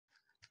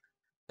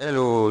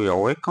Hello, you're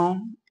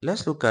welcome.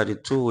 Let's look at the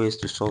two ways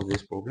to solve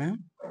this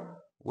problem.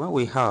 When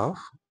we have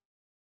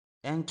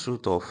nth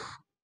root of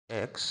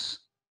x,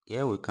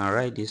 here we can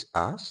write this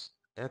as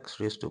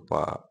x raised to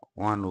power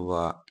 1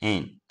 over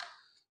n.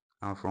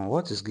 And from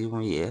what is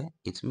given here,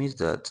 it means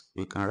that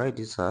we can write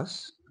this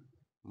as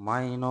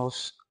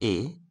minus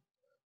a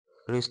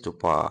raised to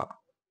power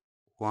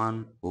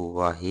 1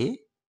 over a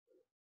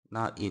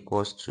now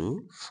equals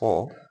to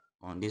 4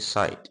 on this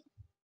side.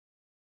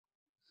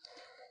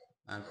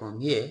 And from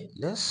here,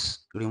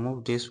 let's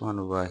remove this 1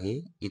 over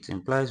a. It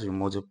implies we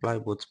multiply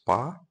both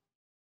power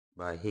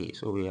by a.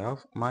 So we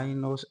have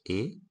minus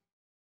a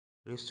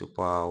raised to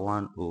power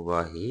 1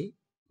 over a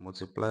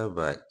multiplied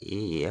by a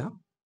here,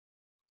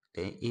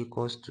 then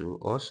equals to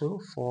also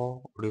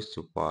 4 raised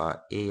to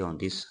power a on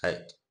this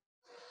side,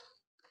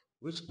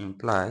 which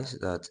implies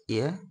that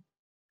here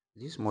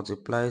this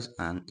multiplies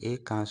and a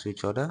cancel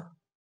each other.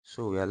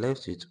 So we are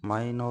left with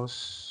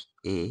minus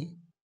a,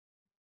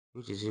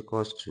 which is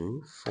equals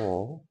to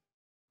 4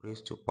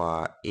 raised to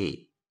power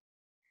a.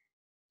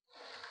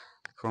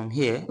 From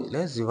here,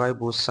 let's divide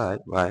both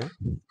sides by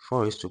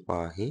 4 raised to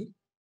power a.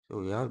 So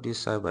we have this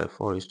side by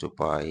 4 raised to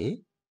power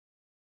a,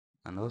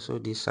 and also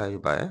this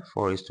side by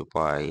 4 raised to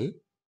power a.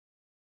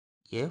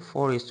 Here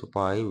 4 raised to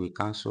power a we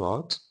cancel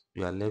out,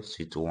 we are left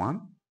with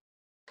 1.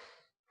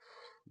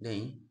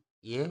 Then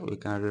here we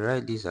can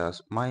rewrite this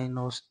as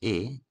minus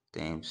a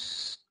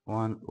times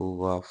 1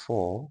 over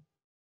 4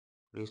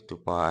 raised to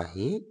power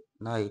a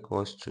now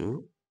equals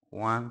to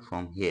 1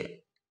 from here.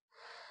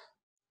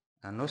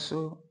 And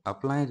also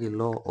applying the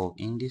law of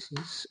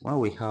indices, when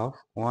we have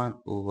 1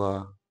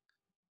 over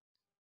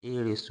a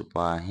raised to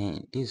power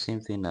n, this is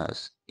same thing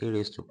as a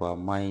raised to power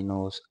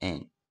minus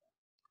n.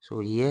 So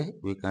here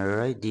we can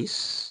write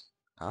this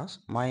as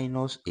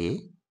minus a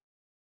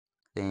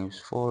times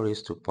 4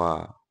 raised to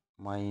power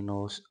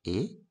minus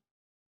a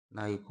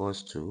now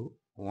equals to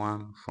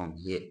 1 from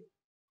here.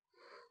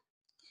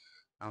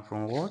 And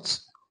from what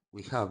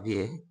we have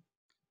here,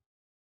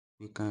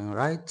 we can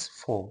write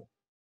 4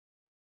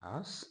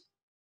 as,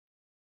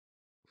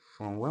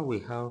 from when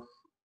we have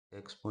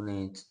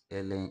exponent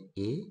ln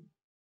a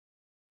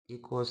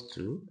equals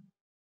to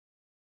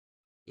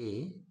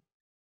a,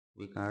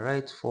 we can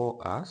write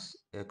 4 as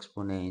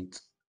exponent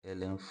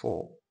ln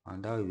 4,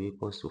 and that will be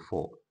equals to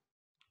 4.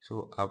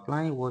 So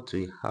applying what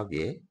we have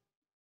here,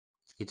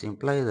 it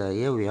implies that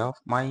here we have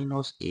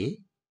minus a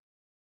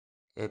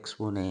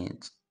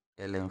exponent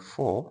ln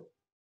 4,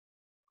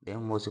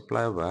 then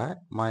multiply by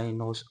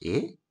minus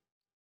a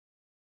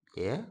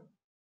here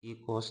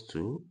equals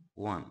to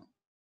 1.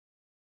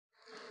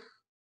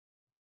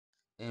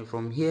 And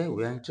from here,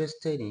 we are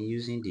interested in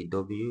using the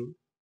w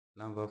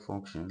Lambda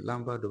function.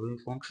 Lambda w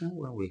function,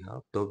 when we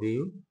have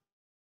w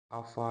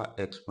alpha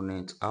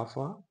exponent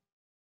alpha,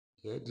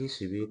 here this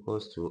will be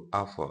equals to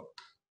alpha.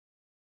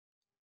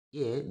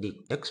 Here the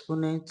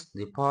exponent,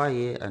 the power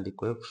here and the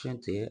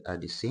coefficient here are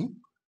the same.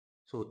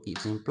 So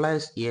it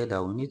implies here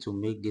that we need to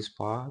make this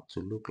power to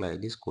look like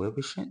this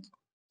coefficient.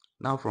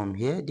 Now from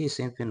here, this is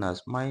same thing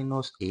as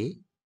minus a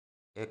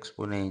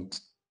exponent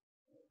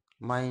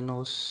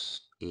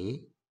minus a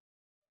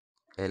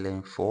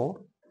ln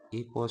 4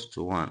 equals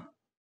to 1.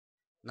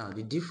 Now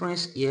the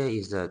difference here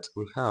is that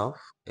we have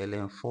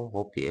ln 4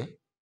 up here.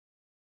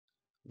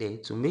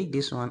 Then to make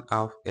this one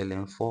have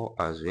ln 4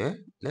 as well,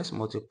 let's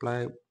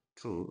multiply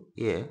through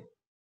here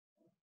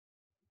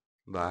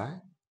by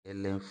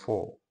ln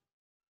 4.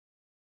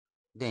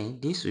 Then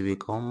this will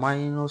become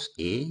minus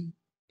a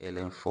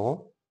ln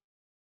 4,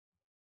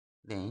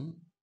 then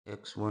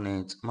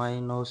exponent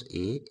minus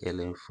a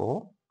ln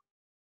 4,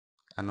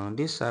 and on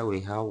this side we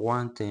have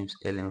 1 times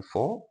ln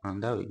 4,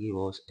 and that will give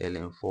us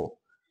ln 4.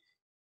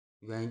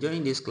 If you are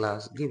enjoying this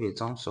class, give a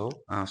thumbs up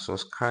and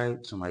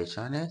subscribe to my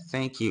channel.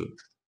 Thank you.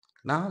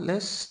 Now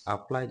let's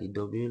apply the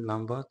w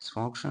Lambert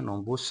function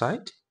on both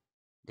sides.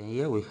 Then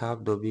here we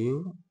have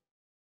w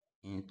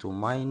into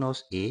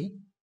minus a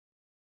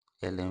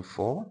ln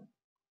 4,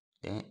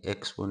 then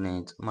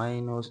exponent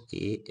minus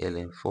a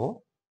ln 4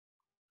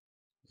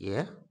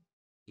 here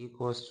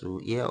equals to,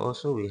 here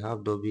also we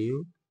have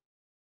w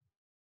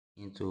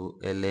into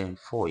ln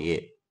 4 here.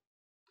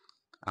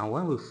 And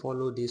when we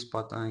follow this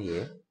pattern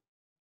here,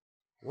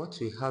 what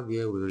we have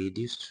here will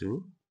reduce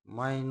to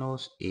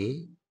minus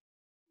a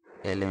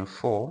ln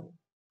 4,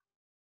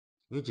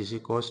 which is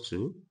equals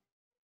to,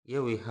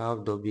 here we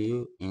have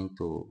w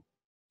into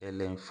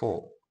ln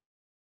 4.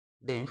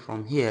 Then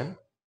from here,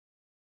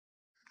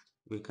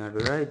 we can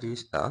rewrite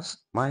this as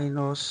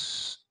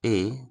minus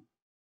a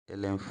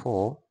ln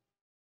 4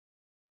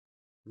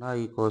 now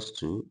equals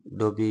to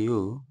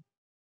w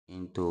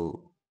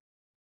into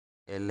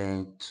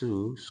ln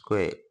 2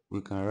 square.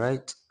 We can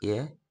write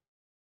here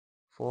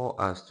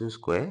 4 as 2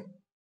 square.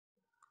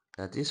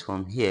 That is,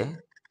 from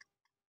here,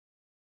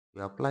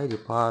 we apply the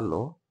power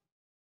law,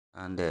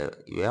 and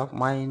we have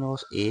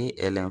minus a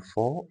ln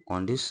 4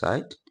 on this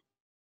side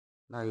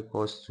now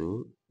equals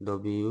to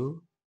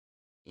w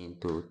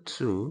into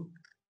 2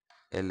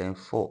 ln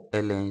 4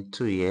 ln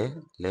 2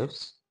 here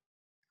left.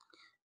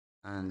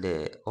 And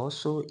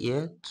also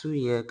here, 2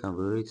 here can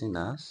be written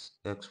as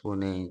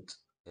exponent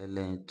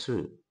ln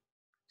 2,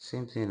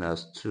 same thing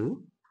as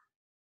 2,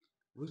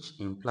 which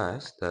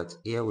implies that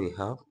here we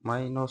have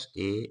minus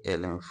a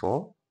ln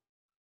 4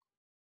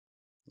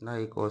 now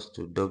equals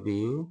to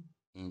w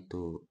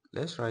into,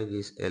 let's write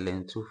this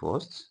ln 2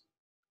 first,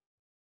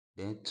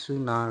 then 2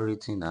 now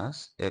written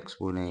as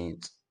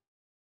exponent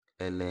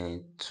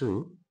ln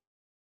 2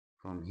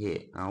 from here.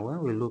 And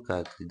when we look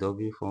at the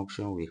w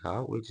function we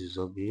have, which is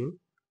w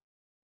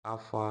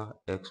alpha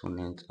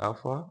exponent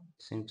alpha,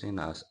 same thing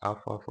as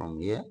alpha from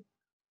here,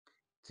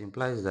 it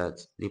implies that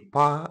the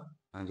power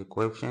and the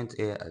coefficient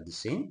here are the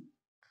same.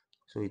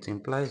 So it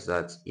implies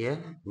that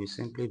here will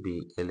simply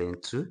be ln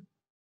 2,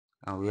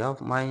 and we have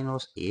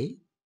minus a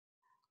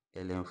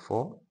ln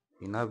 4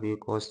 will now be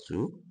equals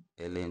to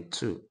ln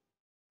 2.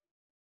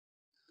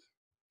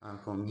 And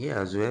from here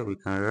as well, we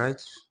can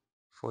write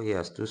 4 here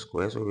as 2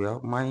 squares. So we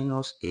have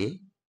minus a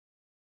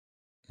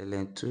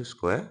ln 2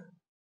 square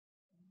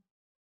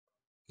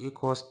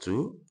equals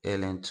to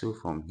ln 2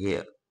 from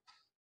here.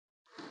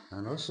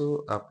 And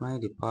also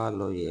applying the power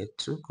law here,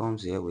 2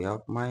 comes here, we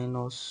have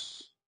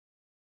minus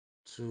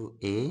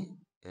 2a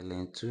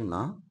ln 2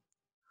 now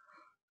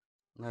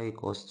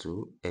equals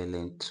to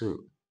ln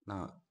 2.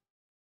 Now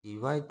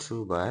divide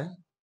through by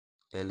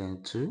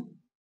ln 2.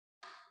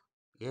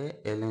 Here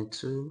ln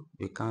 2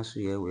 we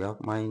cancel here, we have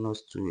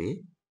minus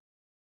 2a.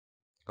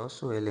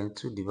 Also ln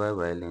 2 divided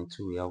by ln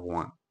 2 we have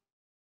 1.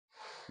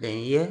 Then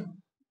here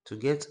to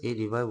get a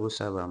divide both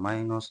sides by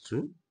minus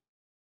 2.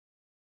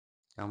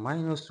 And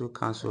minus 2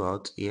 cancel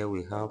out. Here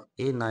we have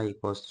a now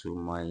equals to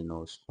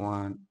minus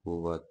 1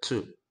 over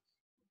 2.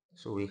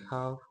 So we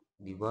have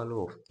the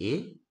value of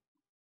a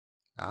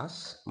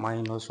as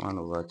minus 1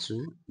 over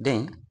 2.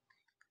 Then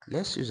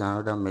let's use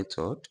another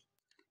method.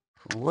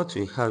 From what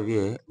we have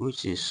here,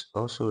 which is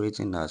also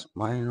written as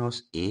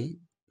minus a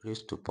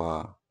raised to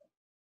power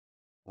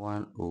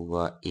 1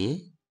 over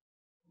a,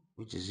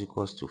 which is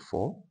equals to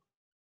 4.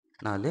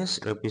 Now let's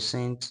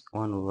represent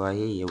 1 over a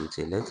here with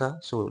a letter.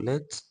 So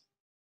let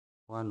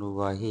 1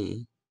 over a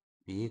be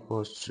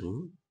equals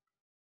to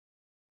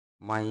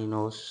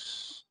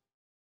minus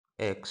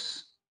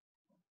x.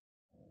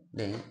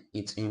 Then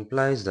it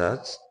implies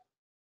that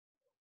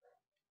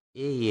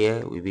a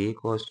here will be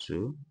equals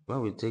to,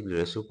 when we take the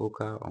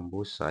reciprocal on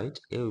both sides,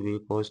 a will be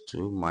equals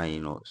to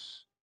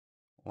minus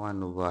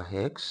 1 over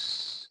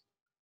x.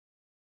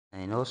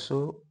 And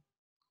also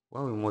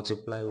when we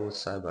multiply both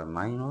sides by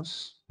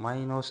minus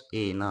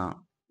a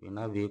now will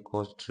now be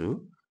equals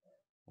to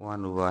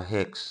 1 over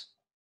x.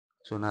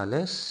 So now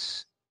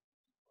let's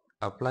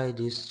apply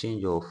this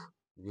change of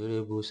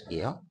variables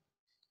here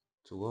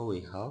to what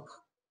we have.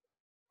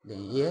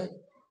 Then here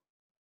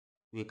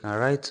we can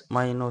write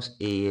minus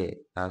a here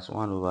as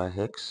 1 over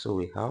x. So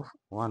we have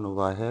 1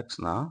 over x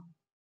now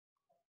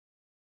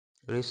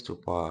raised to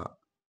power,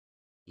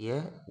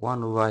 here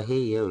 1 over a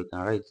here we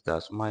can write it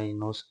as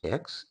minus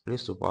x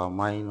raised to power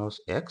minus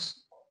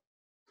x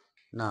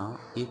now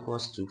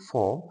equals to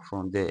 4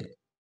 from there.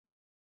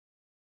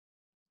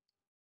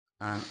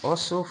 And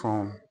also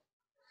from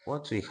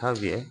what we have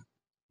here,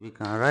 we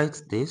can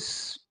write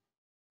this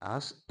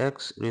as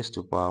x raised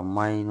to power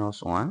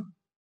minus 1,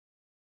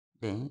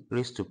 then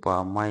raised to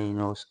power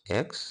minus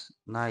x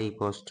now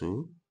equals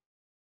to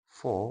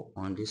 4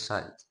 on this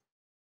side.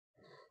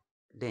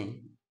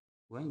 Then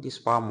when this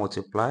power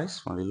multiplies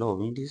from the law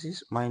of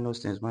indices, minus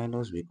times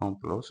minus become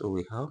plus. So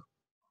we have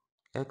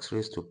x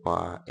raised to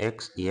power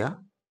x here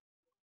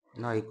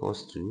now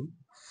equals to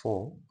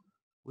 4,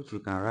 which we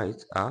can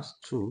write as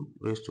 2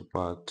 raised to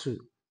power 2.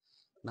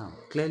 Now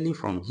clearly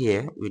from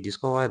here we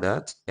discover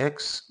that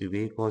x will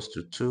be equals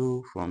to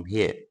 2 from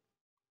here.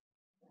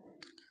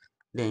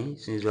 Then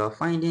since we are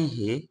finding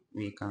here,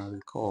 we can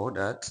recall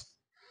that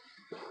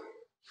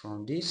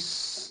from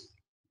this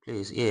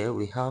place here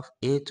we have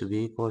a to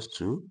be equals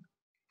to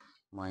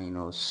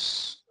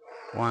minus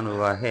 1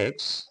 over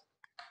x.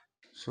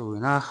 So we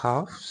now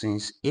have,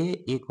 since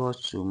a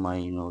equals to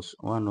minus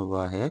 1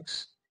 over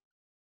x,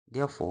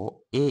 therefore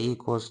a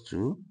equals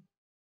to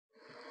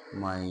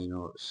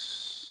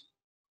minus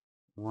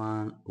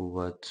 1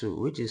 over 2,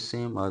 which is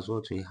same as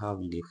what we have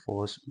in the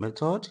first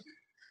method.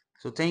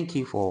 So thank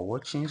you for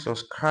watching.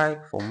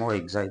 Subscribe for more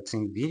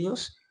exciting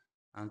videos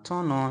and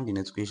turn on the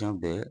notification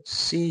bell.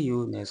 See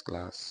you next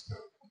class,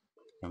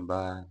 and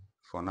bye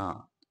for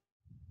now.